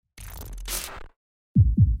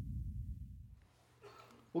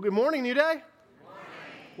Well, good morning, New Day. Good morning.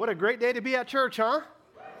 What a great day to be at church, huh?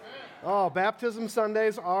 Oh, Baptism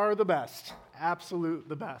Sundays are the best. Absolute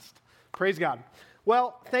the best. Praise God.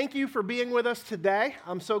 Well, thank you for being with us today.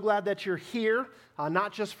 I'm so glad that you're here,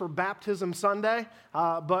 not just for Baptism Sunday,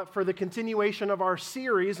 but for the continuation of our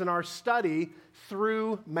series and our study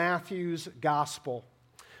through Matthew's Gospel.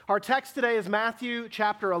 Our text today is Matthew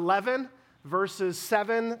chapter 11, verses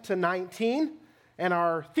 7 to 19. And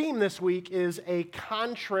our theme this week is a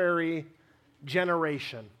contrary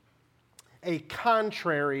generation. A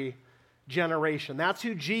contrary generation. That's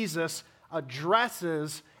who Jesus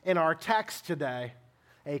addresses in our text today,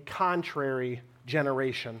 a contrary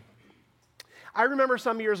generation. I remember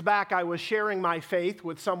some years back I was sharing my faith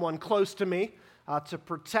with someone close to me to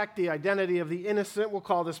protect the identity of the innocent. We'll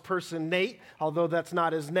call this person Nate, although that's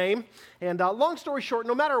not his name. And long story short,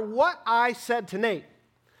 no matter what I said to Nate,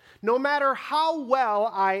 no matter how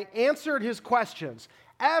well I answered his questions,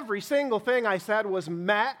 every single thing I said was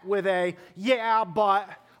met with a yeah, but,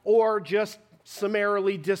 or just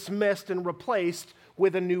summarily dismissed and replaced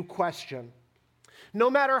with a new question.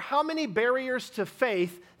 No matter how many barriers to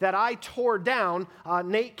faith that I tore down,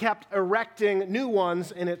 Nate kept erecting new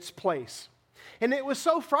ones in its place. And it was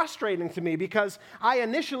so frustrating to me because I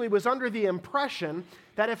initially was under the impression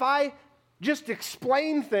that if I just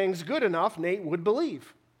explained things good enough, Nate would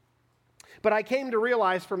believe. But I came to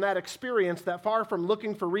realize from that experience that far from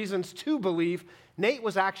looking for reasons to believe, Nate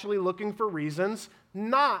was actually looking for reasons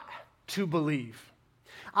not to believe.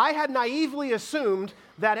 I had naively assumed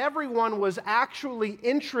that everyone was actually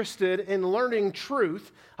interested in learning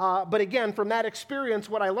truth. But again, from that experience,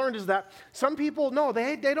 what I learned is that some people, no,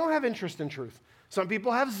 they don't have interest in truth. Some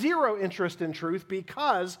people have zero interest in truth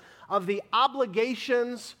because of the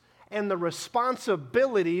obligations and the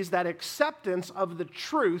responsibilities that acceptance of the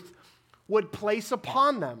truth would place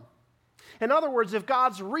upon them. In other words, if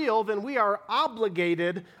God's real, then we are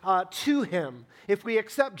obligated to Him. If we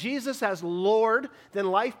accept Jesus as Lord, then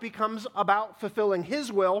life becomes about fulfilling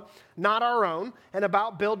His will, not our own, and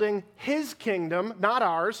about building His kingdom, not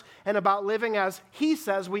ours, and about living as He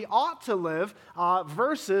says we ought to live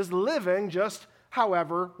versus living just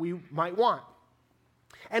however we might want.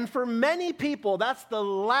 And for many people, that's the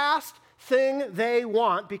last thing they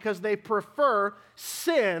want because they prefer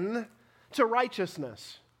sin to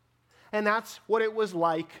righteousness. And that's what it was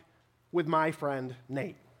like with my friend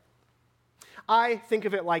Nate. I think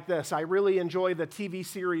of it like this. I really enjoy the TV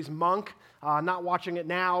series Monk. Not watching it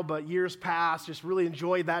now, but years past, just really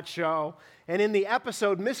enjoyed that show. And in the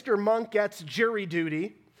episode, Mr. Monk gets jury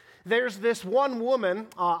duty. There's this one woman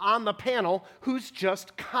on the panel who's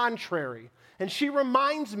just contrary. And she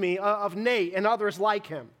reminds me of Nate and others like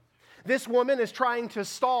him. This woman is trying to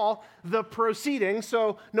stall the proceedings,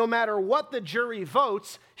 so no matter what the jury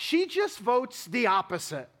votes, she just votes the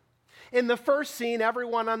opposite. In the first scene,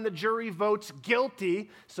 everyone on the jury votes guilty,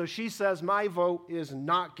 so she says, my vote is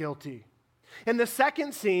not guilty. In the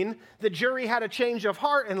second scene, the jury had a change of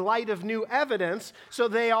heart in light of new evidence, so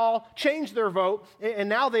they all changed their vote, and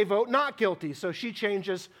now they vote not guilty, so she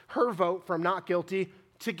changes her vote from not guilty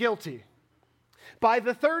to guilty. By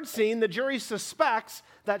the third scene, the jury suspects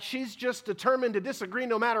that she's just determined to disagree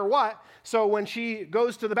no matter what. So when she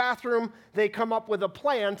goes to the bathroom, they come up with a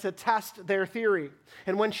plan to test their theory.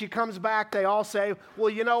 And when she comes back, they all say,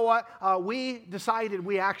 well, you know what? We decided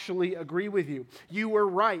we actually agree with you. You were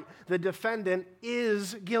right. The defendant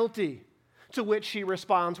is guilty. To which she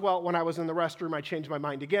responds, well, when I was in the restroom, I changed my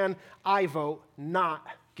mind again. I vote not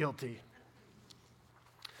guilty.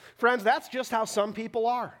 Friends, that's just how some people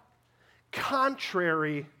are.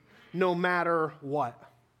 Contrary no matter what.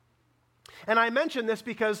 And I mention this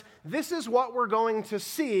because this is what we're going to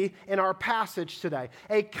see in our passage today.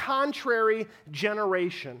 A contrary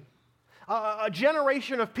generation. A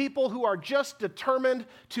generation of people who are just determined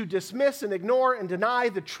to dismiss and ignore and deny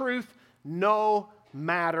the truth no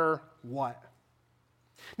matter what.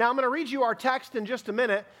 Now, I'm going to read you our text in just a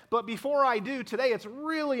minute, but before I do, today it's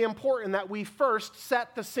really important that we first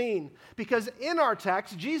set the scene, because in our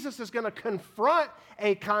text, Jesus is going to confront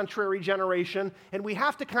a contrary generation, and we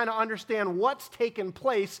have to kind of understand what's taken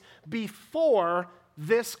place before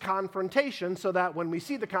this confrontation so that when we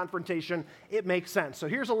see the confrontation, it makes sense. So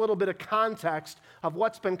here's a little bit of context of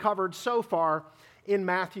what's been covered so far in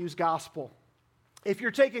Matthew's gospel. If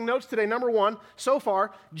you're taking notes today, number one, so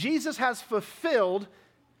far, Jesus has fulfilled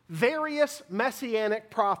various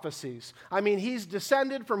messianic prophecies. I mean, he's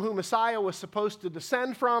descended from who Messiah was supposed to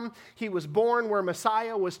descend from. He was born where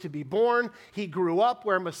Messiah was to be born. He grew up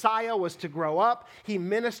where Messiah was to grow up. He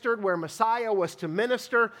ministered where Messiah was to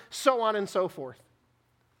minister, so on and so forth.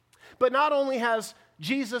 But not only has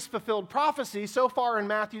Jesus fulfilled prophecy, so far in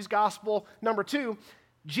Matthew's gospel, number 2,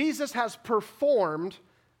 Jesus has performed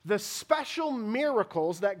the special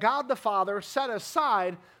miracles that God the Father set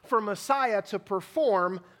aside for Messiah to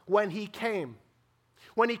perform when he came.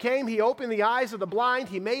 When he came, he opened the eyes of the blind,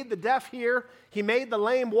 he made the deaf hear, he made the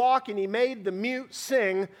lame walk, and he made the mute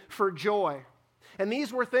sing for joy. And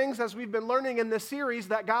these were things, as we've been learning in this series,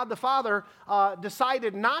 that God the Father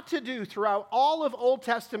decided not to do throughout all of Old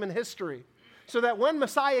Testament history, so that when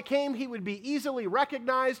Messiah came, he would be easily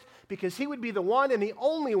recognized because he would be the one and the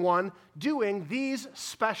only one doing these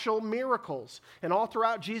special miracles. And all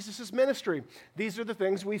throughout Jesus' ministry, these are the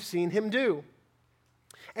things we've seen him do.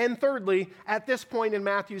 And thirdly, at this point in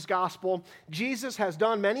Matthew's gospel, Jesus has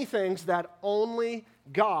done many things that only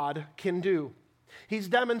God can do. He's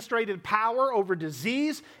demonstrated power over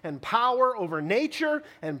disease and power over nature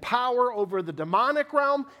and power over the demonic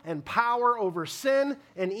realm and power over sin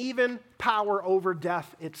and even power over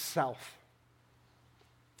death itself.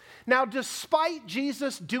 Now, despite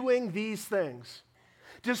Jesus doing these things,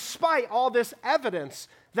 despite all this evidence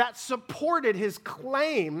that supported his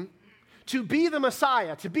claim to be the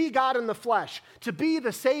Messiah, to be God in the flesh, to be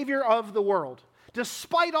the Savior of the world,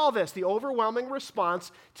 despite all this, the overwhelming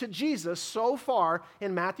response to Jesus so far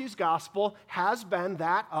in Matthew's gospel has been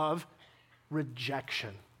that of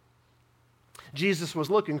rejection. Jesus was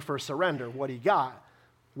looking for surrender. What he got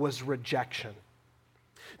was rejection.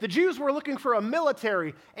 The Jews were looking for a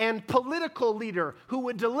military and political leader who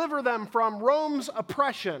would deliver them from Rome's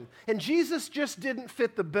oppression, and Jesus just didn't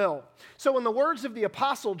fit the bill. So in the words of the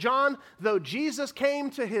Apostle John, though Jesus came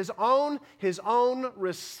to his own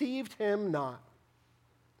received him not.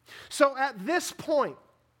 So at this point,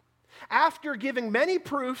 after giving many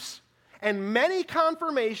proofs and many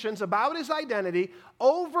confirmations about his identity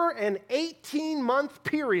over an 18-month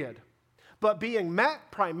period, but being met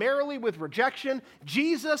primarily with rejection,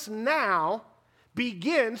 Jesus now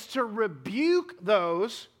begins to rebuke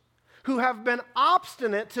those who have been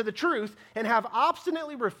obstinate to the truth and have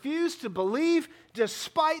obstinately refused to believe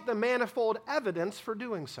despite the manifold evidence for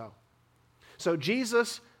doing so. So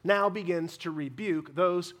Jesus now begins to rebuke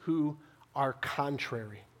those who are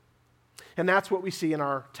contrary. And that's what we see in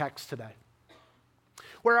our text today.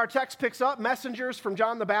 Where our text picks up, messengers from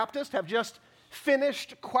John the Baptist have just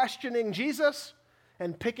finished questioning Jesus,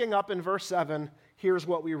 and picking up in verse 7, here's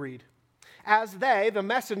what we read. As they, the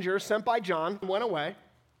messengers sent by John, went away,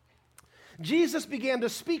 Jesus began to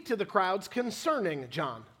speak to the crowds concerning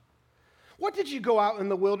John. What did you go out in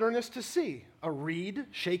the wilderness to see? A reed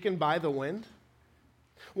shaken by the wind?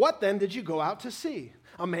 What then did you go out to see?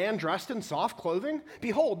 A man dressed in soft clothing?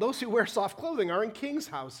 Behold, those who wear soft clothing are in kings'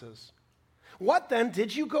 houses. What then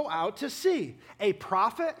did you go out to see? A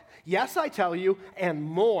prophet? Yes, I tell you, and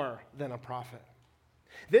more than a prophet.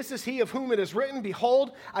 This is he of whom it is written,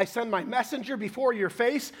 behold, I send my messenger before your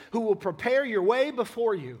face, who will prepare your way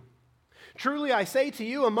before you. Truly I say to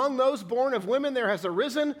you, among those born of women there has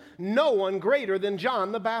arisen no one greater than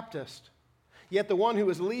John the Baptist. Yet the one who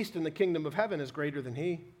is least in the kingdom of heaven is greater than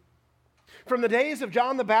he. From the days of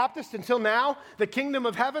John the Baptist until now, the kingdom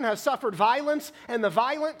of heaven has suffered violence, and the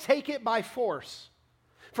violent take it by force.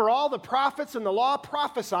 For all the prophets and the law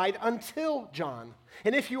prophesied until John.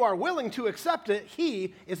 And if you are willing to accept it,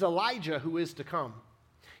 he is Elijah who is to come.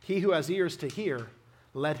 He who has ears to hear,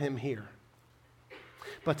 let him hear.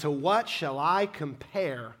 But to what shall I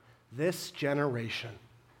compare this generation?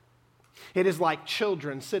 It is like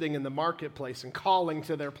children sitting in the marketplace and calling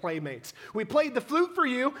to their playmates. We played the flute for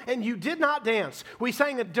you, and you did not dance. We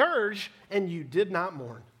sang a dirge, and you did not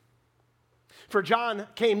mourn. For John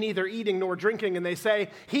came neither eating nor drinking, and they say,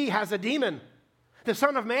 he has a demon. The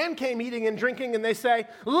Son of Man came eating and drinking, and they say,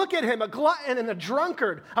 look at him, a glutton and a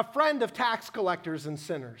drunkard, a friend of tax collectors and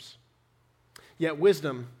sinners. Yet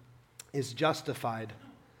wisdom is justified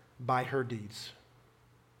by her deeds.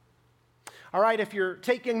 All right, if you're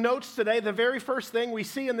taking notes today, the very first thing we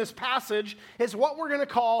see in this passage is what we're going to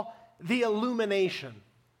call the illumination.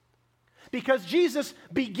 Because Jesus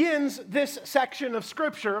begins this section of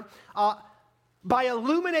Scripture by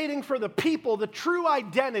illuminating for the people the true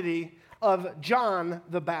identity of John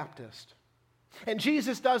the Baptist. And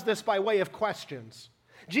Jesus does this by way of questions.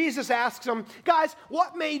 Jesus asks them, guys,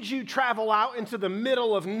 what made you travel out into the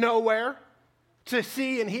middle of nowhere to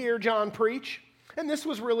see and hear John preach? And this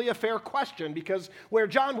was really a fair question because where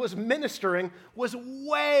John was ministering was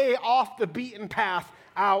way off the beaten path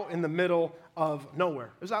out in the middle of nowhere.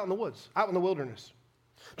 It was out in the woods, out in the wilderness.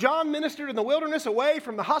 John ministered in the wilderness away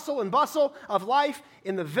from the hustle and bustle of life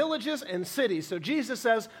in the villages and cities. So Jesus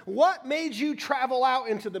says, what made you travel out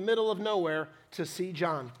into the middle of nowhere to see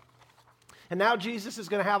John? And now Jesus is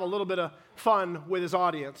going to have a little bit of fun with his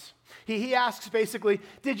audience. He asks basically,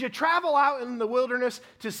 did you travel out in the wilderness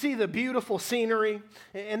to see the beautiful scenery?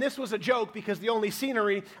 And this was a joke because the only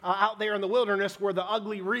scenery out there in the wilderness were the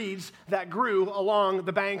ugly reeds that grew along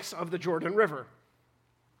the banks of the Jordan River.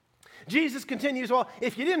 Jesus continues, well,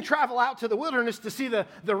 if you didn't travel out to the wilderness to see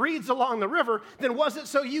the reeds along the river, then was it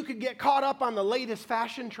so you could get caught up on the latest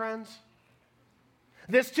fashion trends?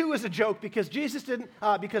 This too is a joke because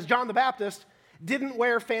because John the Baptist didn't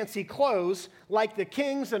wear fancy clothes like the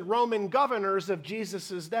kings and Roman governors of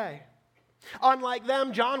Jesus' day. Unlike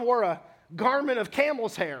them, John wore a garment of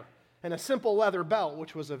camel's hair and a simple leather belt,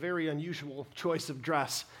 which was a very unusual choice of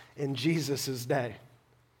dress in Jesus' day.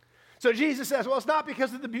 So Jesus says, well, it's not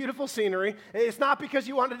because of the beautiful scenery. It's not because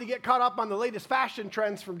you wanted to get caught up on the latest fashion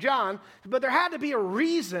trends from John, but there had to be a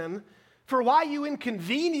reason for why you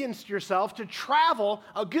inconvenienced yourself to travel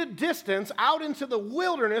a good distance out into the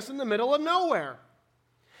wilderness in the middle of nowhere.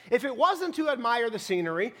 If it wasn't to admire the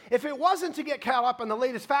scenery, if it wasn't to get caught up on the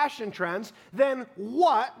latest fashion trends, then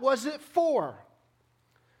what was it for?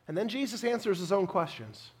 And then Jesus answers his own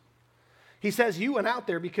questions. He says, you went out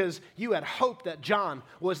there because you had hoped that John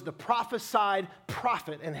was the prophesied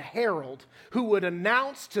prophet and herald who would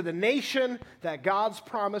announce to the nation that God's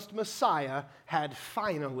promised Messiah had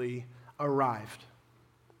finally arrived.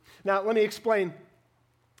 Now, let me explain.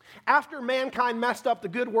 After mankind messed up the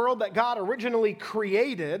good world that God originally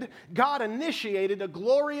created, God initiated a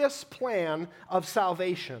glorious plan of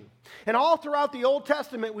salvation. And all throughout the Old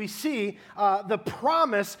Testament, we see the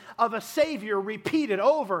promise of a Savior repeated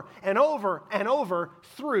over and over and over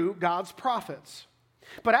through God's prophets.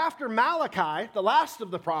 But after Malachi, the last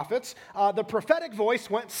of the prophets, the prophetic voice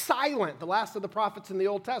went silent. The last of the prophets in the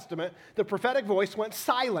Old Testament, the prophetic voice went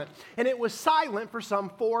silent. And it was silent for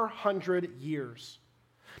some 400 years.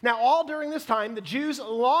 Now, all during this time, the Jews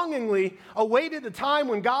longingly awaited the time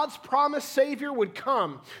when God's promised Savior would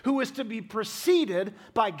come, who was to be preceded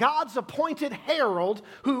by God's appointed herald,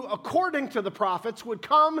 who, according to the prophets, would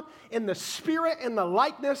come in the spirit and the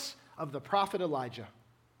likeness of the prophet Elijah.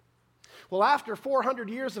 Well, after 400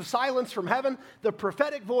 years of silence from heaven, the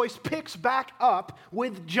prophetic voice picks back up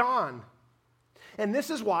with John. And this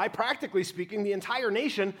is why, practically speaking, the entire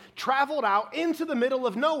nation traveled out into the middle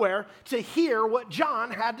of nowhere to hear what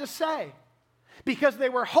John had to say. Because they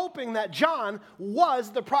were hoping that John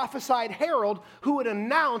was the prophesied herald who would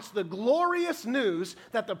announce the glorious news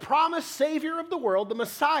that the promised Savior of the world, the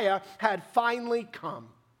Messiah, had finally come.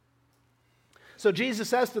 So Jesus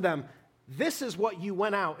says to them, this is what you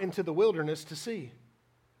went out into the wilderness to see.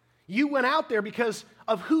 You went out there because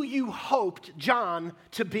of who you hoped John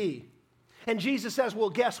to be. And Jesus says, well,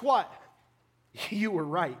 guess what? You were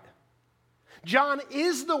right. John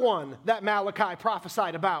is the one that Malachi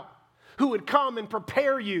prophesied about, who would come and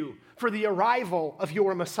prepare you for the arrival of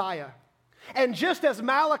your Messiah. And just as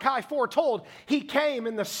Malachi foretold, he came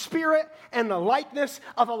in the spirit and the likeness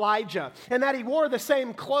of Elijah, and that he wore the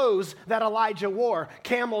same clothes that Elijah wore,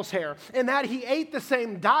 camel's hair, and that he ate the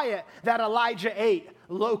same diet that Elijah ate,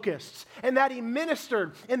 locusts, and that he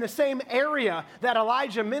ministered in the same area that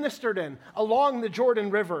Elijah ministered in, along the Jordan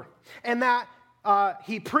River, and that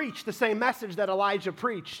he preached the same message that Elijah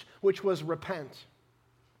preached, which was repent.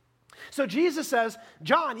 So Jesus says,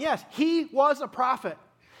 John, yes, he was a prophet.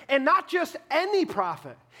 And not just any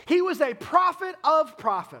prophet. He was a prophet of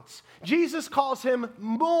prophets. Jesus calls him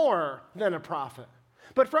more than a prophet.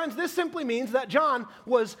 But friends, this simply means that John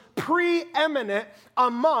was preeminent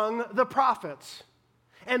among the prophets.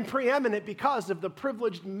 And preeminent because of the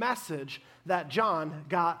privileged message that John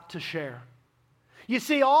got to share. You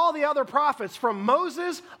see, all the other prophets, from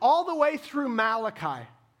Moses all the way through Malachi,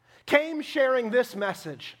 came sharing this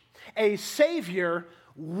message: a Savior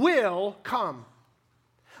will come.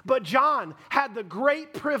 But John had the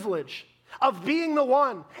great privilege of being the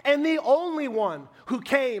one and the only one who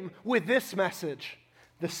came with this message: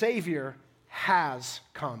 the Savior has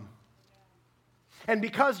come. And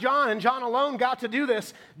because John and John alone got to do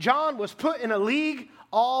this, John was put in a league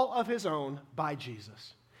all of his own by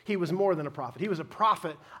Jesus. He was more than a prophet. He was a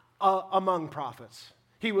prophet among prophets.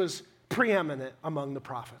 He was preeminent among the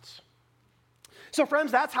prophets. So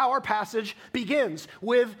friends, that's how our passage begins,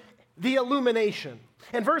 with the illumination.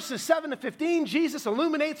 In verses 7 to 15, Jesus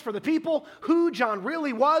illuminates for the people who John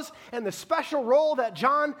really was and the special role that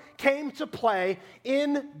John came to play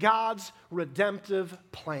in God's redemptive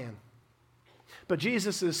plan. But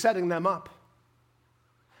Jesus is setting them up.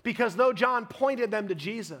 Because though John pointed them to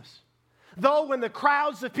Jesus, though when the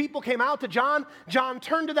crowds of people came out to John, John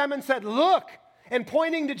turned to them and said, look, and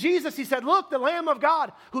pointing to Jesus, he said, look, the Lamb of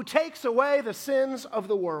God who takes away the sins of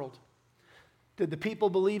the world. Did the people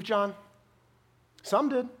believe John? Some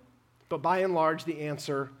did, but by and large, the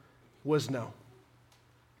answer was no.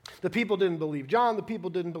 The people didn't believe John. The people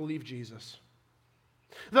didn't believe Jesus.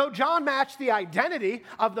 Though John matched the identity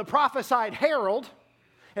of the prophesied herald,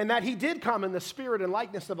 and that he did come in the spirit and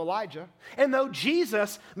likeness of Elijah, and though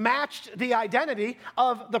Jesus matched the identity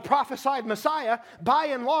of the prophesied Messiah, by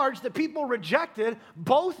and large, the people rejected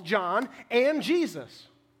both John and Jesus.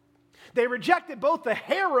 They rejected both the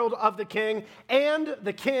herald of the king and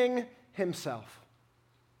the king himself.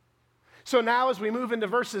 So now as we move into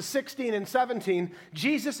verses 16 and 17,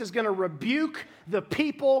 Jesus is going to rebuke the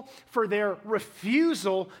people for their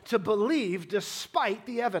refusal to believe despite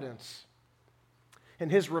the evidence.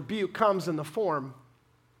 And his rebuke comes in the form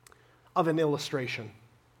of an illustration.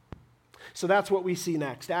 So that's what we see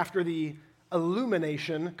next. After the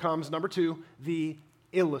illumination comes, number 2, the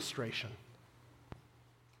illustration.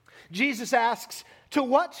 Jesus asks, "To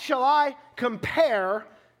what shall I compare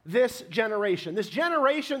this generation?" This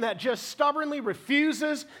generation that just stubbornly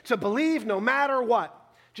refuses to believe no matter what.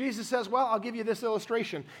 Jesus says, well, I'll give you this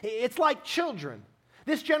illustration. It's like children.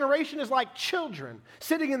 This generation is like children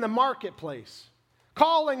sitting in the marketplace,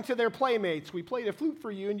 calling to their playmates, "We played a flute for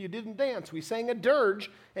you and you didn't dance. We sang a dirge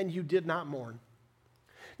and you did not mourn."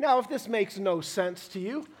 Now, if this makes no sense to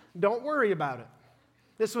you, don't worry about it.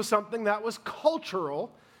 This was something that was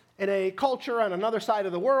cultural in a culture on another side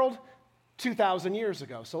of the world 2,000 years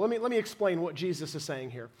ago. So let me explain what Jesus is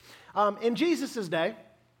saying here. In Jesus' day,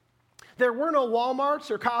 there were no Walmarts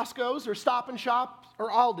or Costco's or Stop and Shops or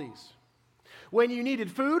Aldi's. When you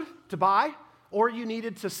needed food to buy, or you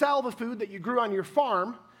needed to sell the food that you grew on your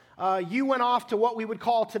farm, you went off to what we would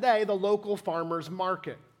call today the local farmer's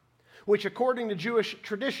market, which according to Jewish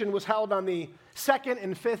tradition was held on the 2nd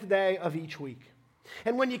and 5th day of each week.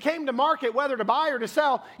 And when you came to market, whether to buy or to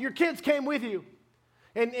sell, your kids came with you.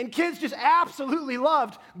 And kids just absolutely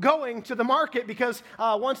loved going to the market because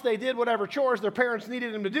once they did whatever chores their parents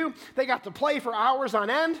needed them to do, they got to play for hours on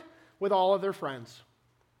end with all of their friends.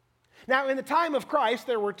 Now, in the time of Christ,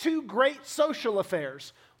 there were 2 great social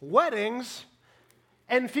affairs, weddings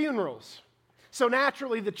and funerals. So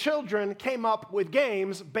naturally, the children came up with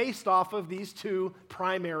games based off of these 2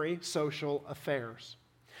 primary social affairs.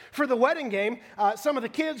 For the wedding game, some of the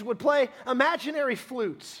kids would play imaginary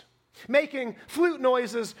flutes, making flute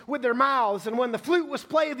noises with their mouths, and when the flute was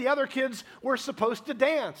played, the other kids were supposed to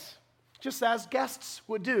dance, just as guests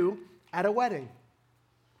would do at a wedding.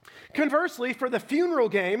 Conversely, for the funeral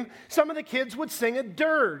game, some of the kids would sing a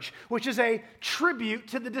dirge, which is a tribute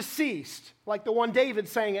to the deceased, like the one David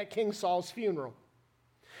sang at King Saul's funeral.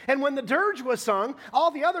 And when the dirge was sung, all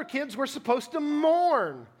the other kids were supposed to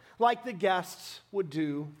mourn, like the guests would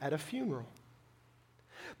do at a funeral.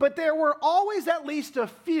 But there were always at least a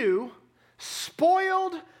few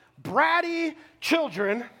spoiled, bratty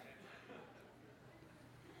children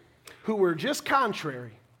who were just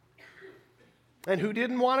contrary and who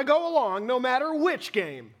didn't want to go along no matter which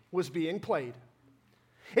game was being played.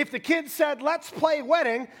 If the kids said, "Let's play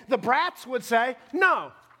wedding," the brats would say,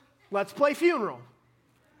 "No, let's play funeral."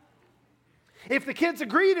 If the kids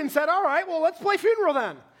agreed and said, "All right, well, let's play funeral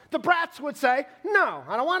then," the brats would say, "No,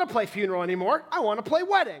 I don't want to play funeral anymore. I want to play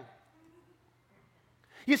wedding."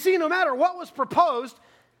 You see, no matter what was proposed,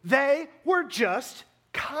 they were just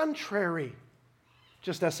contrary,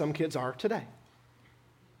 just as some kids are today.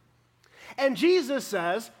 And Jesus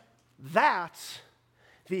says that's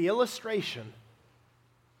the illustration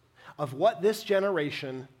of what this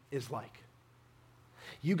generation is like.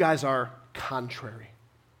 You guys are contrary.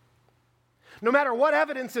 No matter what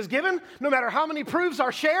evidence is given, no matter how many proofs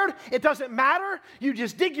are shared, it doesn't matter. You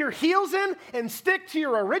just dig your heels in and stick to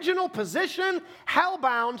your original position,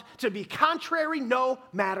 hell-bound to be contrary no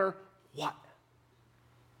matter what.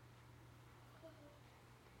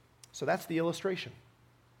 So that's the illustration.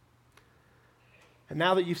 And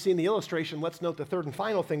now that you've seen the illustration, let's note the third and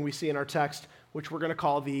final thing we see in our text, which we're going to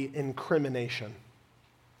call the incrimination.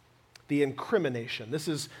 The incrimination. This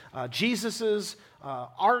is Jesus'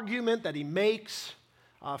 argument that he makes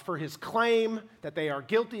for his claim that they are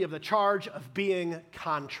guilty of the charge of being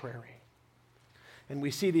contrary. And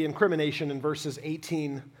we see the incrimination in verses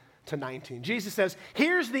 18 to 19. Jesus says,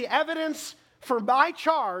 "Here's the evidence for my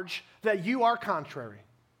charge that you are contrary."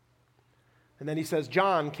 And then he says,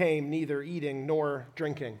 "John came neither eating nor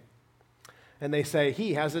drinking." And they say,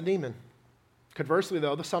 "He has a demon." Conversely,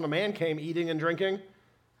 though, the Son of Man came eating and drinking.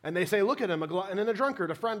 And they say, "Look at him, a glutton and a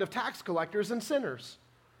drunkard, a friend of tax collectors and sinners."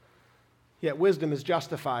 Yet wisdom is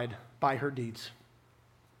justified by her deeds.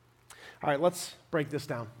 All right, let's break this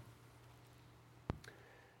down.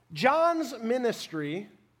 John's ministry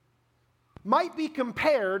might be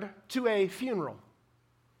compared to a funeral,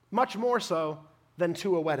 much more so than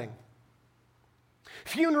to a wedding.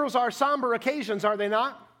 Funerals are somber occasions, are they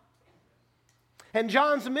not? And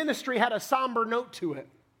John's ministry had a somber note to it.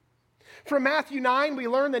 From Matthew 9, we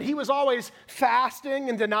learn that he was always fasting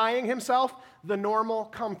and denying himself the normal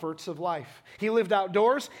comforts of life. He lived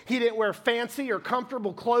outdoors, he didn't wear fancy or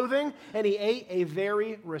comfortable clothing, and he ate a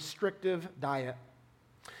very restrictive diet.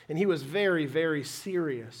 And he was very, very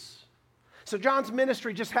serious. So John's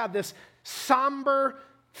ministry just had this somber,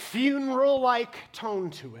 funeral-like tone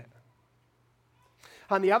to it.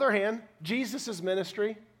 On the other hand, Jesus'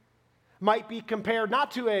 ministry might be compared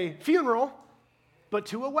not to a funeral, but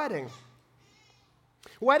to a wedding.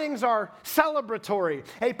 Weddings are celebratory,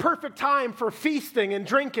 a perfect time for feasting and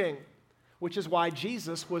drinking, which is why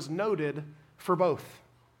Jesus was noted for both.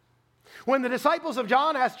 When the disciples of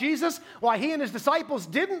John asked Jesus why he and his disciples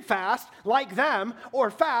didn't fast like them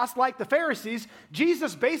or fast like the Pharisees,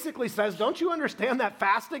 Jesus basically says, don't you understand that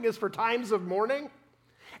fasting is for times of mourning?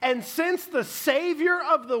 And since the Savior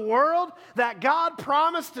of the world that God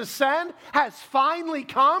promised to send has finally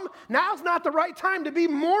come, now's not the right time to be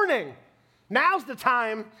mourning. Now's the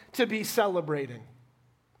time to be celebrating.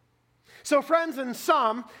 So friends, in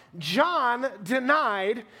sum, John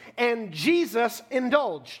denied and Jesus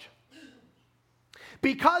indulged.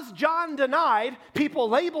 Because John denied, people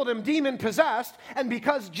labeled him demon-possessed, and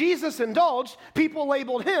because Jesus indulged, people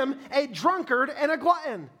labeled him a drunkard and a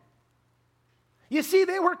glutton. You see,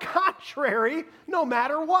 they were contrary no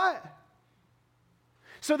matter what.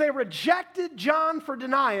 So they rejected John for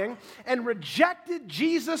denying and rejected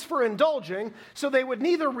Jesus for indulging, so they would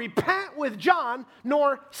neither repent with John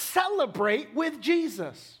nor celebrate with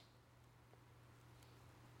Jesus.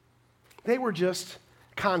 They were just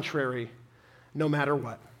contrary no matter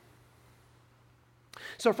what.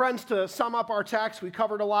 So friends, to sum up our text, we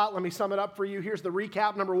covered a lot. Let me sum it up for you. Here's the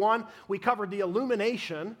recap. Number one, we covered the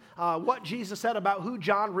illumination, what Jesus said about who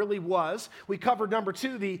John really was. We covered, number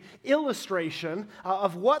two, the illustration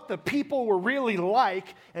of what the people were really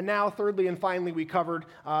like. And now, thirdly and finally, we covered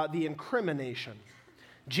the incrimination,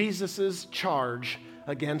 Jesus' charge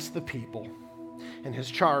against the people. And his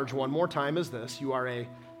charge, one more time, is this: you are a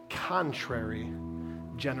contrary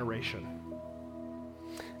generation.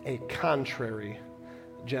 A contrary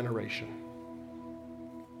generation.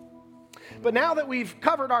 But now that we've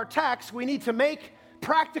covered our text, we need to make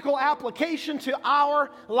practical application to our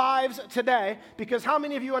lives today, because how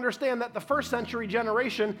many of you understand that the first century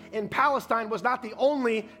generation in Palestine was not the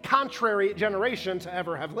only contrary generation to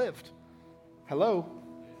ever have lived? Hello?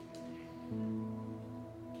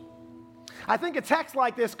 I think a text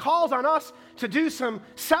like this calls on us to do some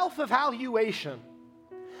self-evaluation,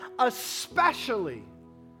 especially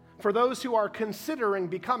for those who are considering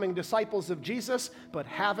becoming disciples of Jesus but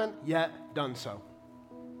haven't yet done so.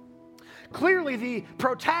 Clearly, the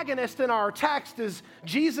protagonist in our text is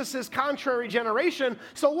Jesus' contrary generation,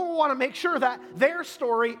 so we'll want to make sure that their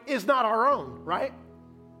story is not our own, right?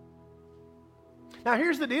 Now,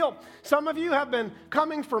 here's the deal. Some of you have been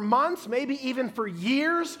coming for months, maybe even for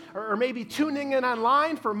years, or maybe tuning in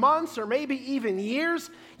online for months, or maybe even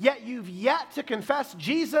years, yet you've yet to confess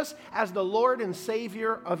Jesus as the Lord and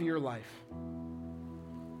Savior of your life.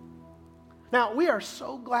 Now, we are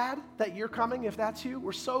so glad that you're coming, if that's you.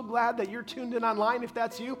 We're so glad that you're tuned in online, if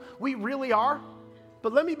that's you. We really are.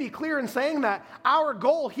 But let me be clear in saying that our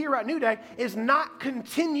goal here at New Day is not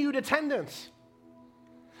continued attendance.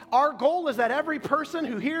 Our goal is that every person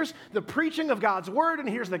who hears the preaching of God's word and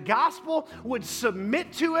hears the gospel would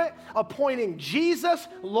submit to it, appointing Jesus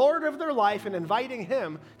Lord of their life and inviting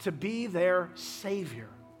him to be their Savior.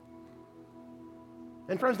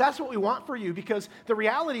 And friends, that's what we want for you, because the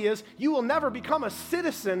reality is you will never become a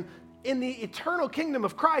citizen in the eternal kingdom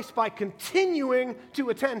of Christ by continuing to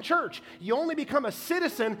attend church. You only become a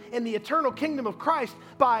citizen in the eternal kingdom of Christ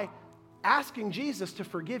by asking Jesus to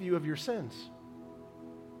forgive you of your sins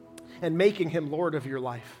and making him Lord of your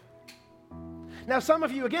life. Now, some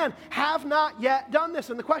of you, again, have not yet done this,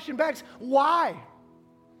 and the question begs, why?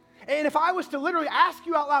 And if I was to literally ask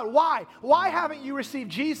you out loud, why haven't you received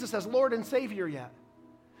Jesus as Lord and Savior yet?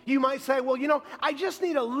 You might say, well, I just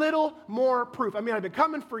need a little more proof. I mean, I've been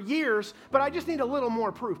coming for years, but I just need a little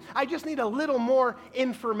more proof. I just need a little more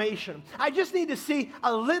information. I just need to see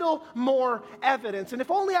a little more evidence. And if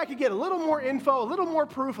only I could get a little more info, a little more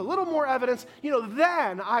proof, a little more evidence,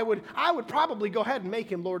 then I would probably go ahead and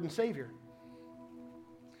make him Lord and Savior.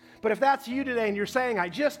 But if that's you today and you're saying, I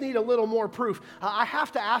just need a little more proof, I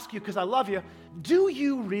have to ask you, because I love you, do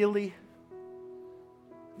you really?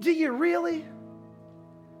 Do you really?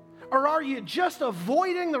 Or are you just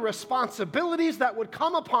avoiding the responsibilities that would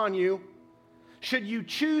come upon you should you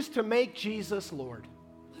choose to make Jesus Lord?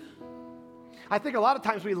 I think a lot of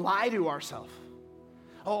times we lie to ourselves.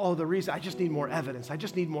 The reason, I just need more evidence. I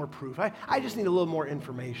just need more proof. I just need a little more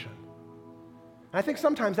information. And I think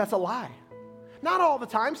sometimes that's a lie. Not all the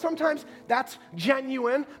time. Sometimes that's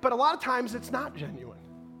genuine, but a lot of times it's not genuine.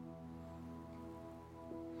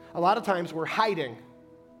 A lot of times we're hiding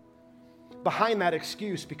behind that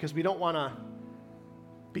excuse because we don't want to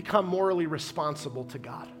become morally responsible to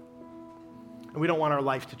God. And we don't want our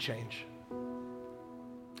life to change.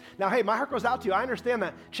 Now, hey, my heart goes out to you. I understand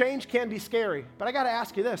that change can be scary, but I got to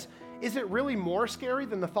ask you this. Is it really more scary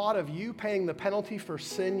than the thought of you paying the penalty for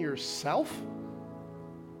sin yourself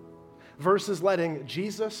versus letting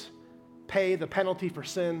Jesus pay the penalty for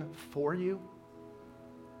sin for you?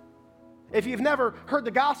 If you've never heard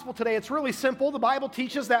the gospel today, it's really simple. The Bible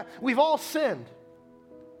teaches that we've all sinned.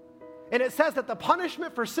 And it says that the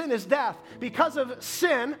punishment for sin is death. Because of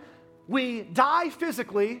sin, we die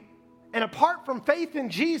physically, and apart from faith in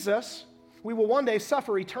Jesus, we will one day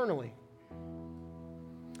suffer eternally.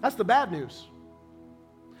 That's the bad news.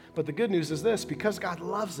 But the good news is this: because God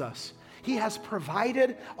loves us, He has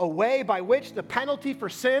provided a way by which the penalty for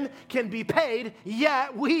sin can be paid,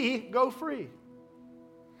 yet we go free.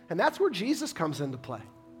 And that's where Jesus comes into play.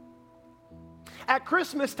 At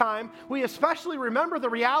Christmas time, we especially remember the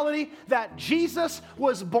reality that Jesus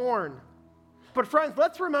was born. But friends,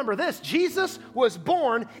 let's remember this: Jesus was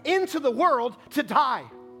born into the world to die.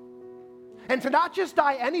 And to not just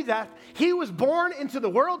die any death, He was born into the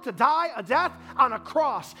world to die a death on a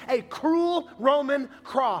cross, a cruel Roman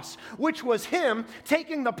cross, which was Him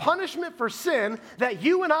taking the punishment for sin that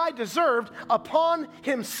you and I deserved upon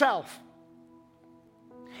Himself.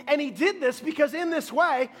 And He did this because in this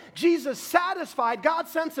way, Jesus satisfied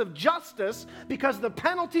God's sense of justice because the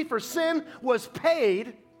penalty for sin was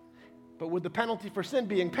paid. But with the penalty for sin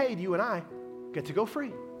being paid, you and I get to go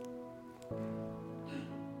free.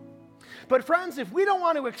 But friends, if we don't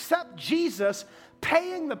want to accept Jesus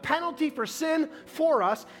paying the penalty for sin for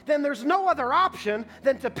us, then there's no other option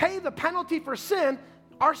than to pay the penalty for sin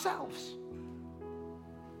ourselves.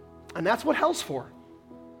 And that's what hell's for.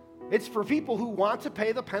 It's for people who want to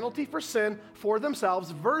pay the penalty for sin for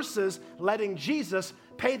themselves versus letting Jesus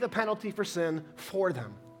pay the penalty for sin for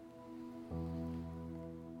them.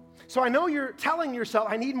 So I know you're telling yourself,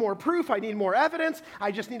 I need more proof, I need more evidence,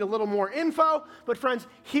 I just need a little more info. But friends,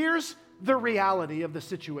 here's the reality of the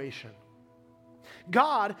situation.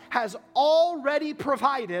 God has already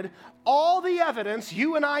provided all the evidence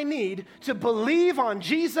you and I need to believe on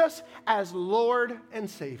Jesus as Lord and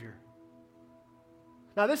Savior.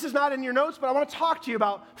 Now, this is not in your notes, but I want to talk to you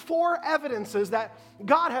about 4 evidences that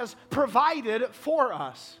God has provided for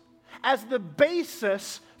us as the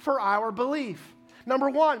basis for our belief.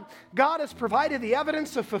 Number 1, God has provided the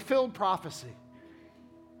evidence of fulfilled prophecy.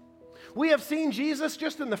 We have seen Jesus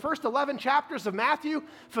just in the first 11 chapters of Matthew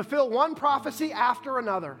fulfill one prophecy after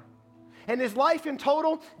another. In His life in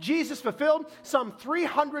total, Jesus fulfilled some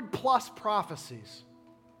 300 plus prophecies.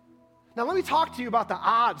 Now, let me talk to you about the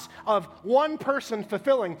odds of one person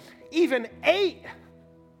fulfilling even 8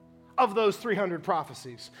 of those 300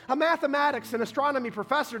 prophecies. A mathematics and astronomy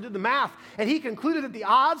professor did the math, and he concluded that the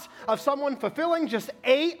odds of someone fulfilling just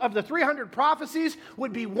 8 of the 300 prophecies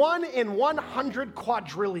would be 1 in 100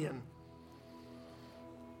 quadrillion.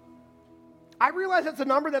 I realize that's a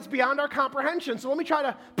number that's beyond our comprehension, so let me try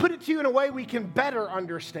to put it to you in a way we can better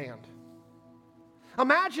understand.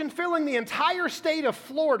 Imagine filling the entire state of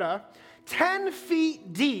Florida 10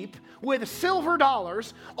 feet deep with silver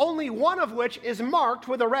dollars, only one of which is marked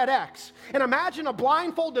with a red X. And imagine a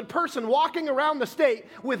blindfolded person walking around the state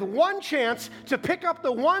with one chance to pick up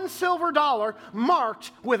the one silver dollar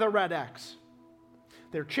marked with a red X.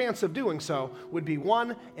 Their chance of doing so would be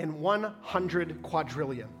 1 in 100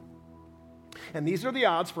 quadrillion. And these are the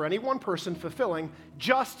odds for any one person fulfilling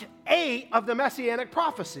just 8 of the messianic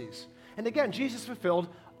prophecies. And again, Jesus fulfilled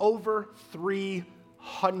over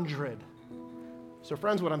 300. So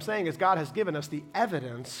friends, what I'm saying is God has given us the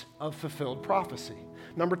evidence of fulfilled prophecy.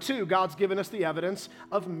 Number 2, God's given us the evidence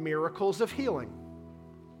of miracles of healing.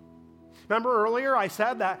 Remember earlier I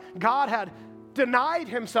said that God had denied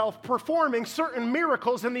Himself performing certain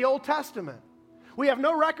miracles in the Old Testament. We have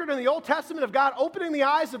no record in the Old Testament of God opening the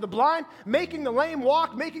eyes of the blind, making the lame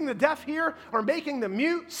walk, making the deaf hear, or making the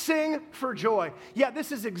mute sing for joy. Yet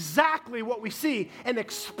this is exactly what we see an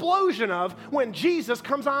explosion of when Jesus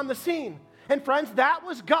comes on the scene. And friends, that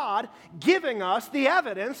was God giving us the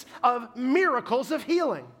evidence of miracles of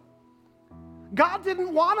healing. God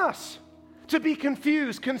didn't want us to be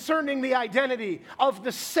confused concerning the identity of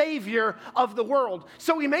the Savior of the world.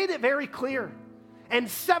 So He made it very clear. And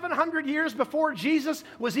 700 years before Jesus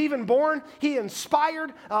was even born, he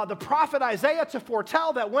inspired the prophet Isaiah to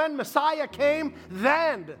foretell that when Messiah came,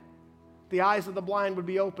 then the eyes of the blind would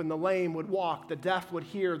be opened, the lame would walk, the deaf would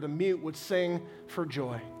hear, the mute would sing for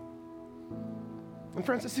joy. And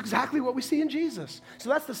friends, it's exactly what we see in Jesus. So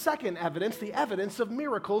that's the second evidence, the evidence of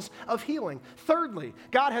miracles of healing. Thirdly,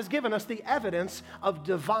 God has given us the evidence of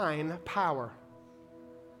divine power.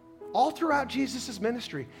 All throughout Jesus'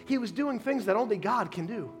 ministry, he was doing things that only God can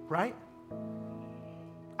do, right?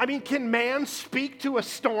 I mean, can man speak to a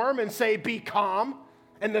storm and say, "Be calm,"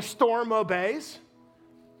 and the storm obeys?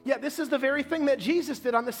 Yeah, this is the very thing that Jesus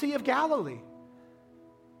did on the Sea of Galilee.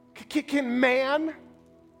 Can man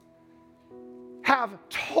have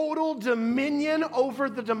total dominion over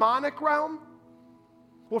the demonic realm?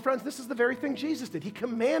 Well, friends, this is the very thing Jesus did. He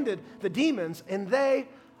commanded the demons, and they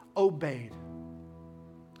obeyed.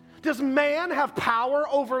 Does man have power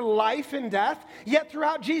over life and death? Yet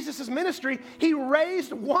throughout Jesus' ministry, he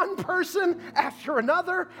raised one person after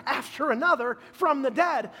another from the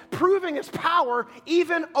dead, proving his power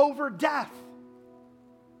even over death.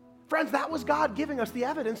 Friends, that was God giving us the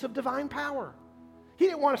evidence of divine power. He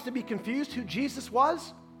didn't want us to be confused who Jesus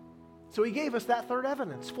was, so he gave us that third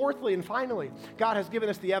evidence. Fourthly and finally, God has given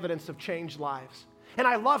us the evidence of changed lives. And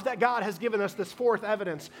I love that God has given us this fourth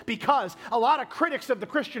evidence, because a lot of critics of the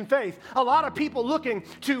Christian faith, a lot of people looking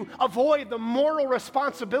to avoid the moral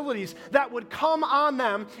responsibilities that would come on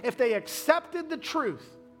them if they accepted the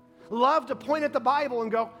truth, love to point at the Bible and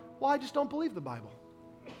go, "Well, I just don't believe the Bible.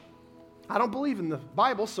 I don't believe in the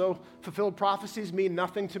Bible, so fulfilled prophecies mean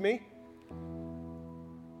nothing to me.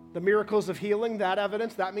 The miracles of healing, that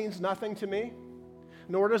evidence, that means nothing to me.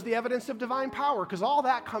 Nor does the evidence of divine power, because all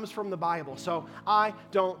that comes from the Bible. So I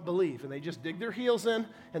don't believe." And they just dig their heels in,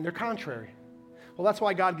 and they're contrary. Well, that's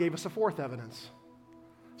why God gave us a fourth evidence,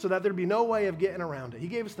 so that there'd be no way of getting around it. He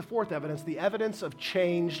gave us the fourth evidence, the evidence of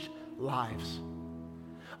changed lives.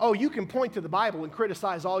 Oh, you can point to the Bible and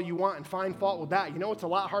criticize all you want and find fault with that. You know what's a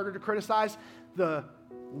lot harder to criticize? The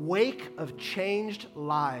wake of changed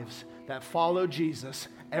lives that follow Jesus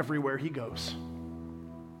everywhere he goes.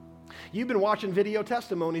 You've been watching video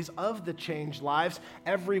testimonies of the changed lives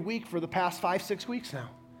every week for the past 5-6 weeks now.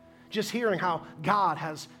 Just hearing how God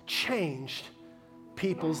has changed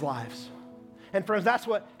people's lives. And friends, that's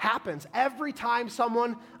what happens. Every time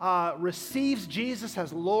someone receives Jesus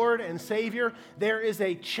as Lord and Savior, there is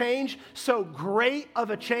a change, so great of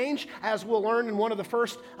a change, as we'll learn in one of the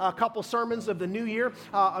first couple sermons of the new year,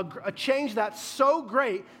 a change that's so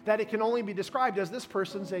great that it can only be described as this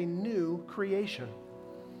person's a new creation.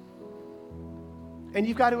 And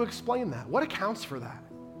you've got to explain that. What accounts for that?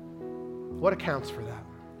 What accounts for that?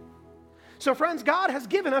 So friends, God has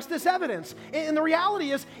given us this evidence. And the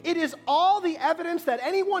reality is, it is all the evidence that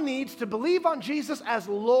anyone needs to believe on Jesus as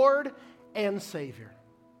Lord and Savior.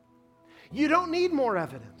 You don't need more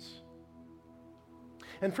evidence.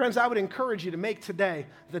 And friends, I would encourage you to make today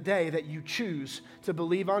the day that you choose to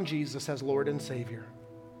believe on Jesus as Lord and Savior.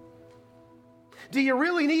 Do you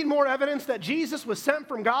really need more evidence that Jesus was sent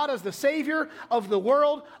from God as the Savior of the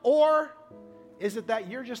world? Or is it that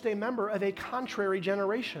you're just a member of a contrary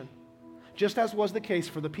generation, just as was the case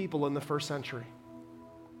for the people in the first century?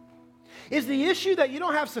 Is the issue that you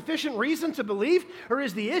don't have sufficient reason to believe, or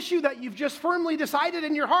is the issue that you've just firmly decided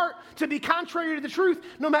in your heart to be contrary to the truth,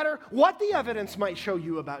 no matter what the evidence might show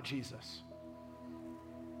you about Jesus?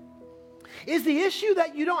 Is the issue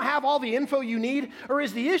that you don't have all the info you need, or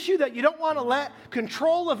is the issue that you don't want to let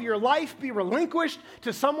control of your life be relinquished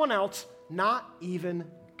to someone else, not even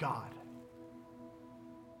God?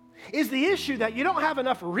 Is the issue that you don't have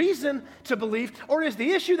enough reason to believe, or is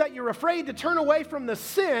the issue that you're afraid to turn away from the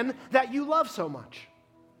sin that you love so much?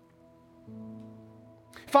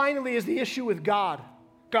 Finally, is the issue with God.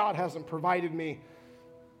 God hasn't provided me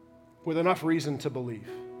with enough reason to believe.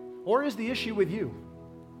 Or is the issue with you?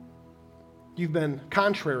 You've been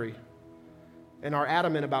contrary and are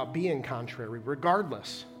adamant about being contrary,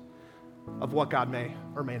 regardless of what God may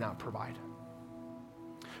or may not provide.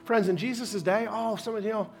 Friends, in Jesus' day,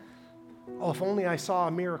 if only I saw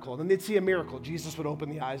a miracle. Then they'd see a miracle. Jesus would open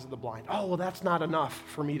the eyes of the blind. Oh, well, that's not enough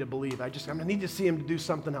for me to believe. I'm going to need to see him to do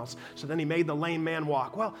something else. So then he made the lame man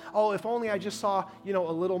walk. Well, if only I just saw, a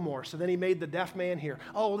little more. So then he made the deaf man hear.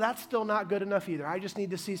 Oh, well, that's still not good enough either. I just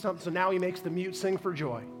need to see something. So now he makes the mute sing for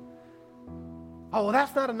joy. Oh, well,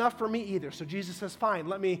 that's not enough for me either. So Jesus says, fine,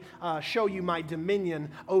 let me show you my dominion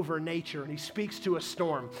over nature. And he speaks to a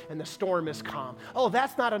storm, and the storm is calm. Oh,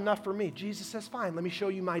 that's not enough for me. Jesus says, fine, let me show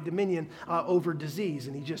you my dominion over disease.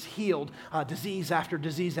 And he just healed disease after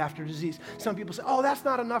disease after disease. Some people say, oh, that's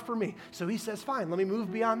not enough for me. So he says, fine, let me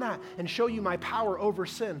move beyond that and show you my power over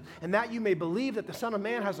sin. And that you may believe that the Son of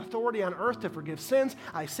Man has authority on earth to forgive sins.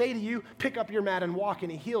 I say to you, pick up your mat and walk.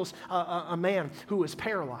 And he heals a man who was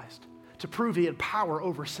paralyzed, to prove he had power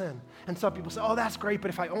over sin. And some people say, oh, that's great, but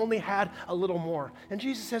if I only had a little more. And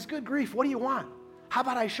Jesus says, good grief, what do you want? How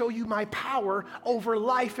about I show you my power over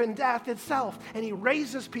life and death itself? And he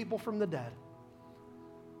raises people from the dead.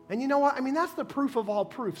 And you know what? I mean, that's the proof of all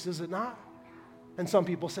proofs, is it not? And some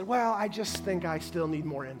people say, well, I just think I still need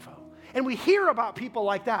more info. And we hear about people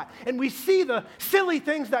like that. And we see the silly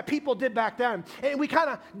things that people did back then. And we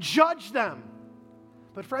kind of judge them.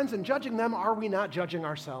 But friends, in judging them, are we not judging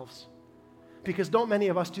ourselves? Because don't many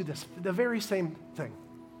of us do this, the very same thing.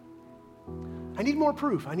 I need more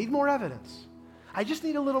proof. I need more evidence. I just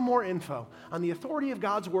need a little more info. On the authority of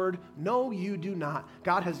God's word, no, you do not.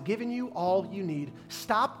 God has given you all you need.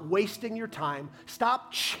 Stop wasting your time.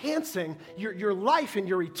 Stop chancing your life and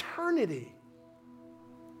your eternity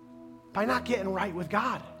by not getting right with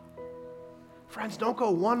God. Friends, don't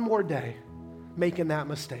go one more day making that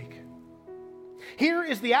mistake. Here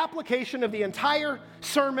is the application of the entire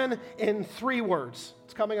sermon in 3 words.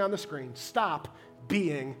 It's coming on the screen. Stop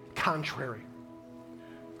being contrary.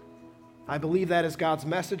 I believe that is God's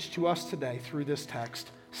message to us today through this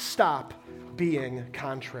text. Stop being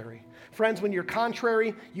contrary. Friends, when you're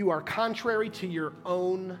contrary, you are contrary to your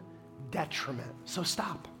own detriment. So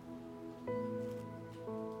stop.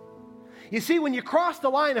 You see, when you cross the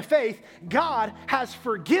line of faith, God has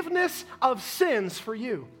forgiveness of sins for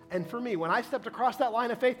you and for me. When I stepped across that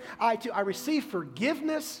line of faith, I received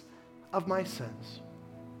forgiveness of my sins.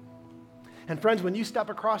 And friends, when you step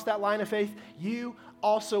across that line of faith, you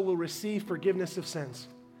also will receive forgiveness of sins.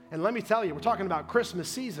 And let me tell you, we're talking about Christmas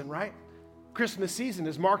season, right? Christmas season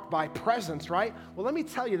is marked by presents, right? Well, let me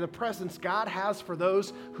tell you the presents God has for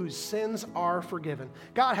those whose sins are forgiven.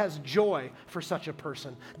 God has joy for such a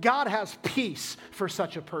person. God has peace for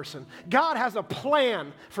such a person. God has a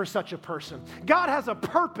plan for such a person. God has a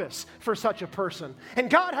purpose for such a person. And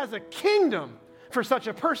God has a kingdom for such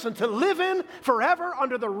a person to live in forever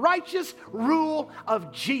under the righteous rule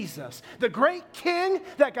of Jesus, the great King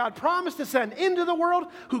that God promised to send into the world,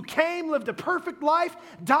 who came, lived a perfect life,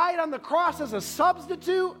 died on the cross as a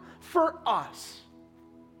substitute for us.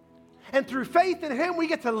 And through faith in him, we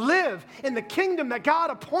get to live in the kingdom that God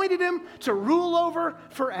appointed him to rule over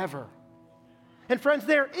forever. And friends,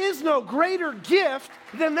 there is no greater gift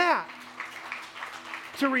than that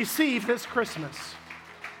to receive this Christmas.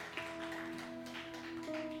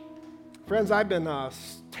 Friends, I've been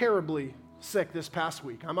terribly sick this past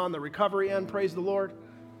week. I'm on the recovery end, praise the Lord.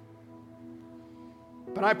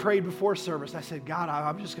 But I prayed before service. I said, God,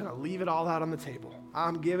 I'm just going to leave it all out on the table.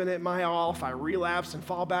 I'm giving it my all. If I relapse and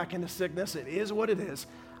fall back into sickness, it is what it is.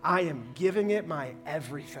 I am giving it my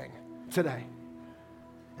everything today.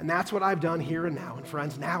 And that's what I've done here and now. And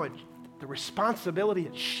friends, now the responsibility,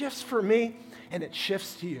 it shifts for me and it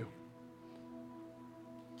shifts to you.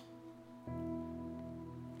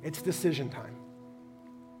 It's decision time.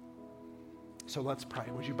 So let's pray.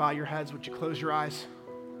 Would you bow your heads? Would you close your eyes?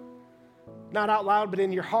 Not out loud, but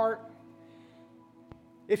in your heart.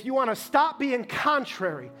 If you want to stop being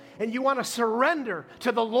contrary and you want to surrender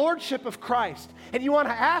to the lordship of Christ and you want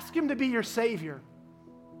to ask him to be your Savior,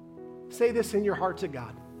 say this in your heart to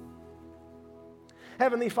God.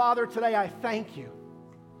 Heavenly Father, today I thank you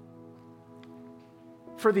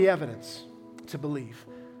for the evidence to believe.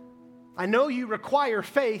 I know you require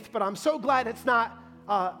faith, but I'm so glad it's not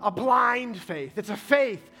a blind faith. It's a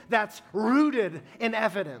faith that's rooted in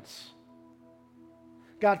evidence.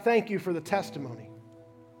 God, thank you for the testimony.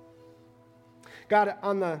 God,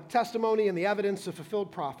 on the testimony and the evidence of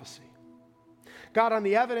fulfilled prophecy. God, on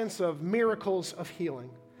the evidence of miracles of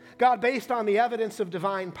healing. God, based on the evidence of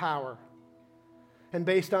divine power. And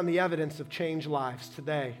based on the evidence of changed lives.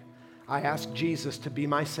 Today, I ask Jesus to be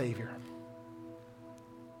my Savior.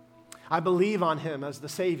 I believe on him as the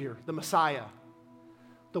Savior, the Messiah,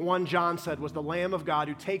 the one John said was the Lamb of God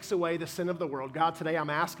who takes away the sin of the world. God, today I'm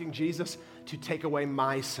asking Jesus to take away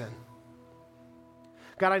my sin.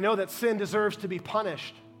 God, I know that sin deserves to be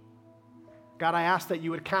punished. God, I ask that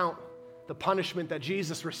you would count the punishment that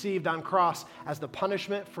Jesus received on cross as the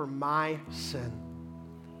punishment for my sin.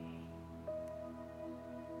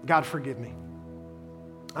 God, forgive me.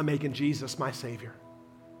 I'm making Jesus my Savior.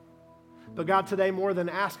 But God, today, more than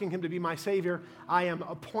asking him to be my Savior, I am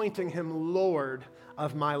appointing him Lord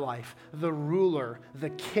of my life, the ruler,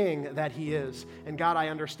 the king that he is. And God, I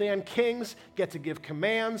understand kings get to give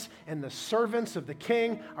commands, and the servants of the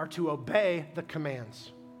king are to obey the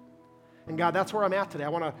commands. And God, that's where I'm at today. I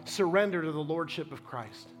want to surrender to the lordship of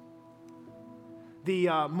Christ.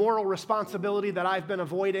 The moral responsibility that I've been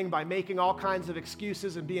avoiding by making all kinds of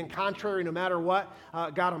excuses and being contrary no matter what,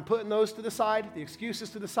 God, I'm putting those to the side, the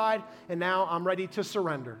excuses to the side, and now I'm ready to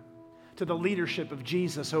surrender to the leadership of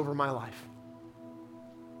Jesus over my life.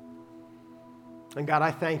 And God,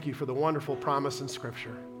 I thank you for the wonderful promise in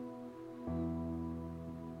Scripture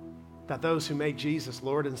that those who make Jesus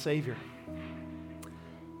Lord and Savior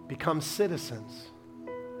become citizens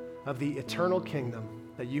of the eternal kingdom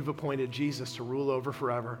that you've appointed Jesus to rule over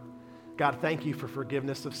forever. God, thank you for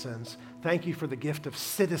forgiveness of sins. Thank you for the gift of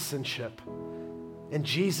citizenship in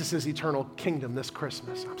Jesus' eternal kingdom this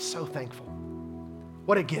Christmas. I'm so thankful.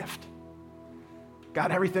 What a gift.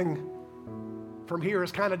 God, everything from here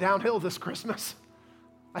is kind of downhill this Christmas.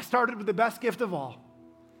 I started with the best gift of all.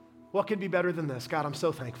 What could be better than this? God, I'm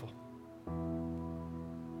so thankful.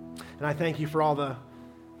 And I thank you for all the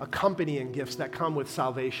accompanying gifts that come with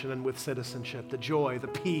salvation and with citizenship, the joy, the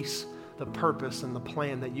peace, the purpose, and the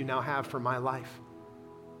plan that you now have for my life.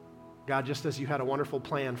 God, just as you had a wonderful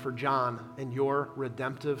plan for John and your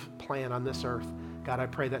redemptive plan on this earth, God, I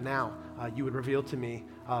pray that now you would reveal to me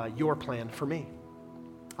your plan for me.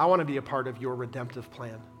 I want to be a part of your redemptive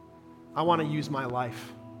plan. I want to use my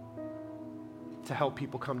life to help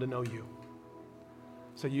people come to know you.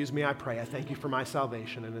 So use me, I pray. I thank you for my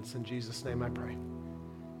salvation, and it's in Jesus' name I pray.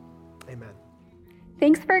 Amen.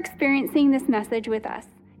 Thanks for experiencing this message with us.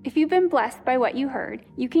 If you've been blessed by what you heard,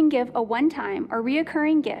 you can give a one-time or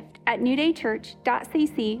reoccurring gift at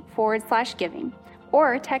newdaychurch.cc/giving,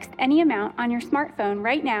 or text any amount on your smartphone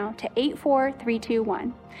right now to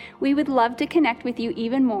 84321. We would love to connect with you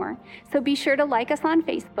even more, so be sure to like us on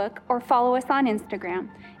Facebook or follow us on Instagram.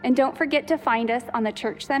 And don't forget to find us on the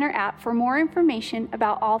Church Center app for more information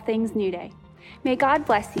about all things New Day. May God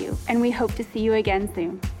bless you, and we hope to see you again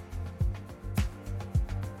soon.